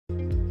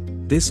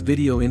This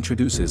video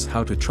introduces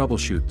how to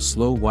troubleshoot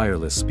slow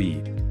wireless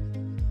speed.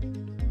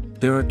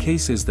 There are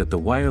cases that the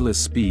wireless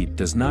speed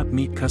does not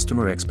meet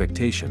customer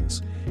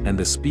expectations, and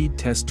the speed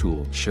test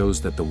tool shows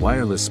that the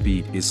wireless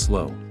speed is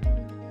slow.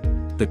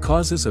 The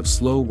causes of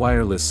slow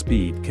wireless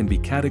speed can be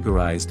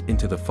categorized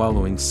into the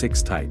following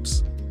 6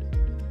 types.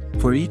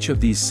 For each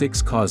of these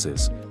 6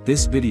 causes,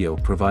 this video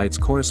provides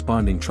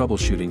corresponding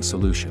troubleshooting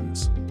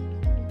solutions.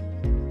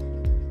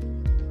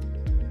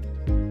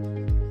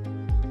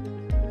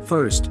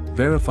 First,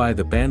 verify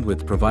the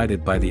bandwidth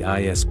provided by the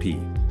ISP.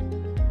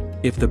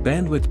 If the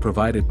bandwidth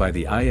provided by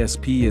the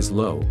ISP is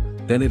low,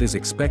 then it is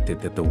expected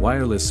that the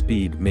wireless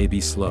speed may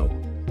be slow.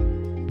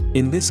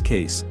 In this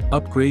case,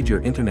 upgrade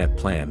your internet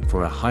plan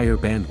for a higher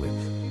bandwidth.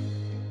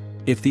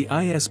 If the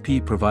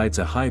ISP provides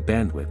a high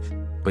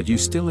bandwidth, but you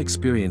still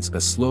experience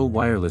a slow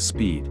wireless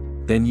speed,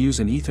 then use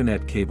an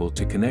Ethernet cable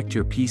to connect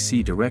your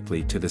PC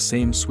directly to the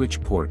same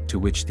switch port to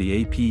which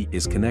the AP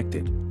is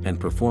connected, and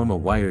perform a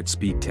wired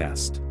speed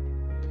test.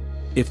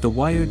 If the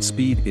wired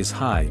speed is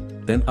high,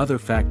 then other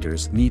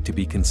factors need to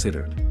be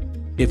considered.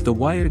 If the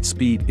wired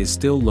speed is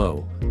still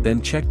low,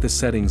 then check the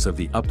settings of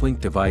the uplink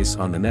device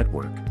on the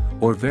network,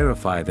 or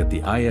verify that the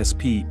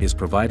ISP is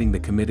providing the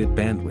committed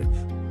bandwidth.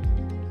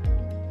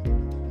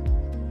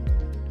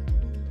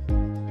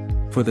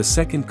 For the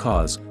second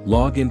cause,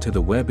 log into the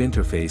web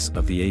interface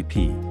of the AP.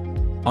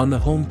 On the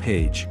home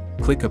page,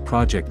 click a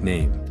project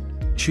name.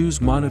 Choose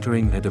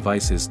Monitoring a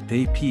Device's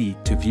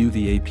AP to view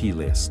the AP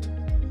list.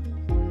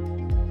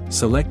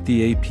 Select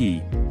the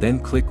AP, then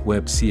click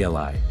Web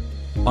CLI.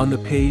 On the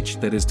page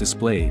that is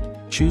displayed,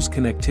 choose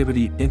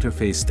Connectivity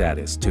Interface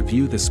Status to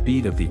view the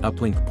speed of the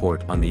uplink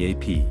port on the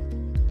AP.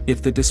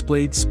 If the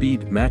displayed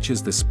speed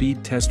matches the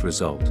speed test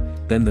result,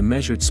 then the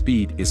measured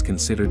speed is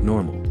considered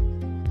normal.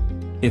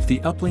 If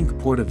the uplink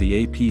port of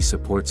the AP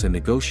supports a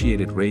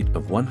negotiated rate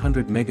of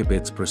 100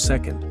 megabits per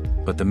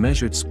second, but the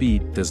measured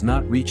speed does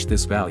not reach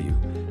this value,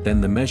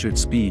 then the measured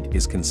speed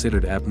is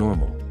considered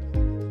abnormal.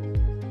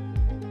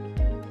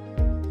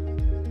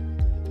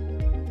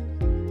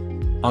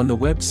 On the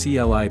Web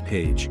CLI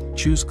page,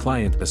 choose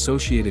Client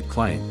Associated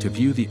Client to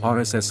view the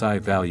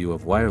RSSI value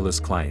of wireless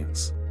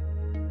clients.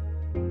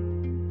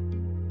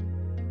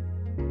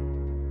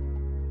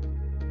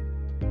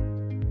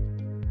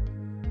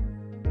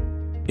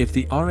 If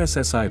the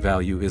RSSI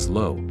value is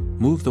low,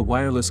 move the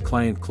wireless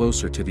client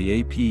closer to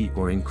the AP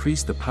or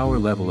increase the power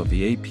level of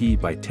the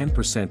AP by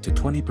 10% to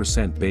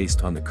 20%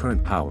 based on the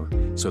current power,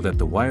 so that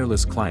the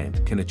wireless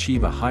client can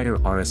achieve a higher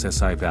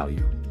RSSI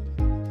value.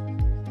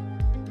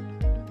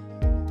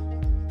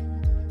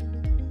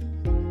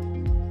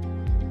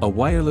 A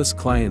wireless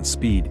client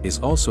speed is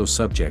also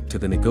subject to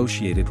the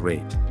negotiated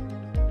rate.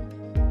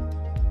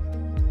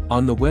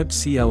 On the Web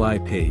CLI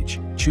page,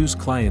 choose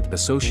Client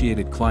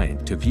Associated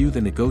Client to view the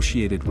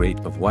negotiated rate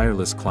of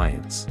wireless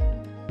clients.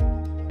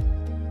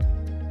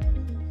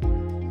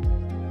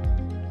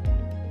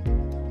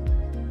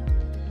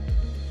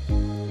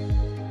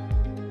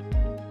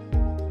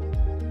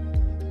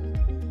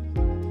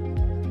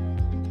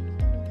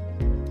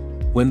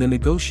 When the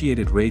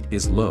negotiated rate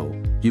is low,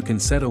 you can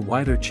set a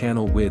wider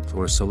channel width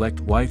or select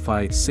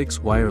Wi-Fi 6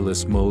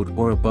 wireless mode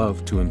or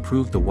above to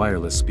improve the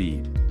wireless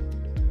speed.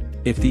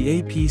 If the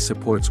AP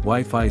supports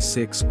Wi-Fi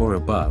 6 or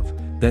above,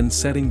 then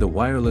setting the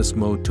wireless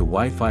mode to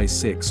Wi-Fi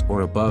 6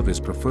 or above is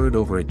preferred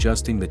over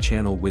adjusting the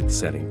channel width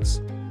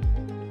settings.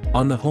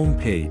 On the home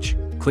page,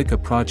 click a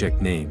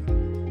project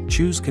name.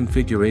 Choose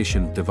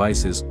Configuration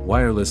Devices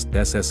Wireless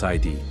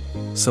SSID.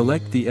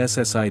 Select the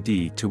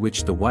SSID to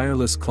which the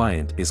wireless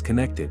client is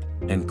connected,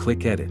 and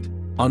click Edit.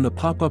 On the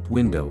pop-up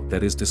window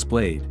that is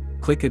displayed,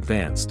 click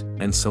Advanced,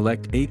 and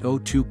select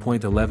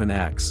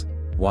 802.11ax,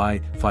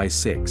 Wi-Fi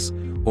 6,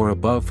 or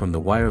above from the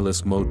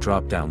wireless mode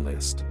drop-down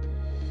list.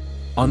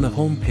 On the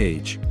home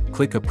page,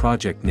 click a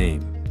project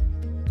name.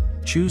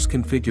 Choose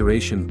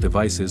Configuration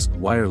Devices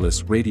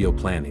Wireless Radio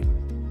Planning.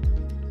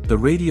 The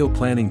radio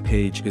planning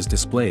page is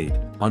displayed,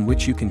 on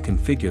which you can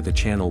configure the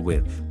channel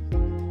width.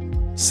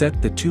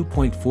 Set the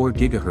 2.4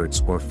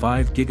 GHz or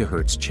 5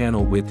 GHz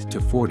channel width to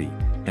 40,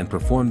 and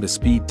perform the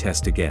speed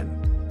test again.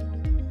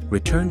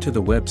 Return to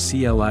the Web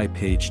CLI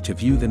page to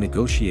view the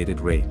negotiated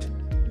rate.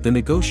 The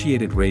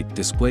negotiated rate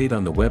displayed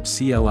on the Web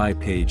CLI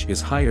page is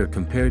higher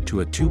compared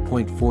to a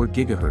 2.4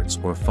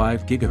 GHz or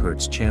 5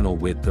 GHz channel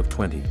width of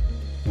 20.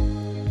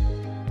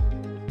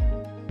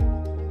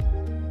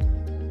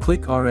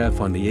 Click RF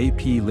on the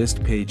AP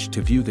list page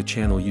to view the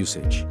channel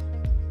usage.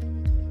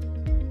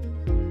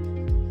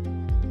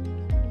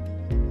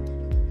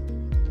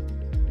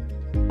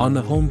 On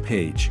the home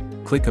page,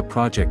 click a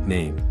project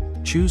name.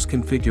 Choose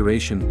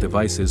Configuration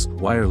Devices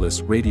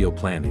Wireless Radio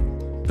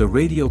Planning. The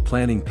radio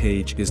planning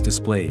page is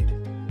displayed.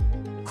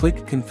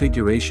 Click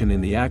Configuration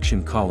in the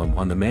Action column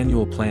on the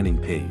Manual Planning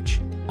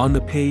page. On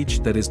the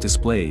page that is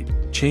displayed,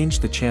 change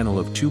the channel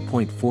of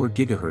 2.4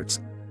 GHz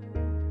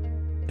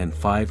and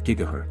 5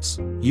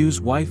 GHz. Use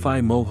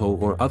Wi-Fi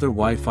Moho or other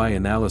Wi-Fi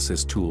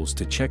analysis tools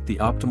to check the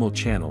optimal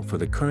channel for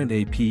the current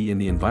AP in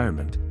the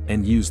environment,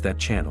 and use that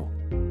channel.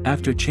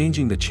 After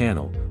changing the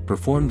channel,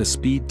 perform the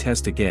speed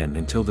test again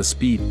until the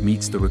speed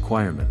meets the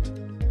requirement.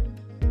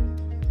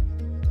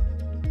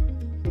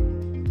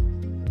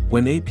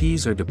 When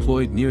APs are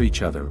deployed near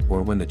each other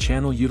or when the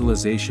channel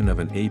utilization of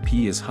an AP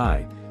is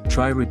high,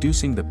 try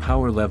reducing the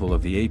power level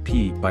of the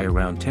AP by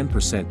around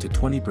 10% to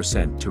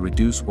 20% to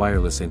reduce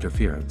wireless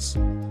interference.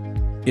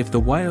 If the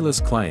wireless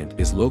client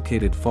is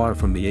located far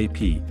from the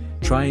AP,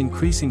 try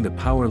increasing the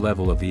power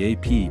level of the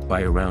AP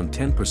by around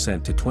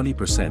 10% to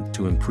 20%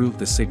 to improve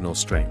the signal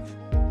strength.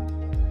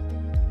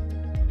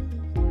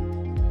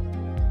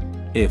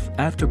 If,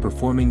 after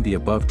performing the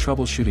above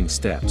troubleshooting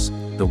steps,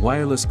 the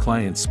wireless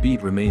client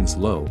speed remains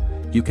low,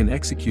 you can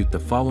execute the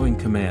following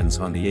commands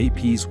on the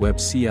AP's web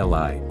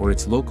CLI or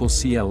its local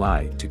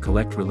CLI to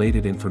collect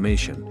related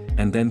information,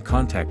 and then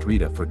contact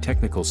Ruijie for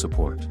technical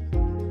support.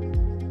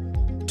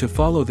 To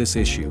follow this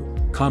issue,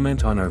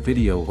 comment on our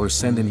video or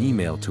send an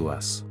email to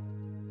us.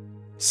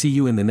 See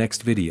you in the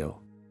next video.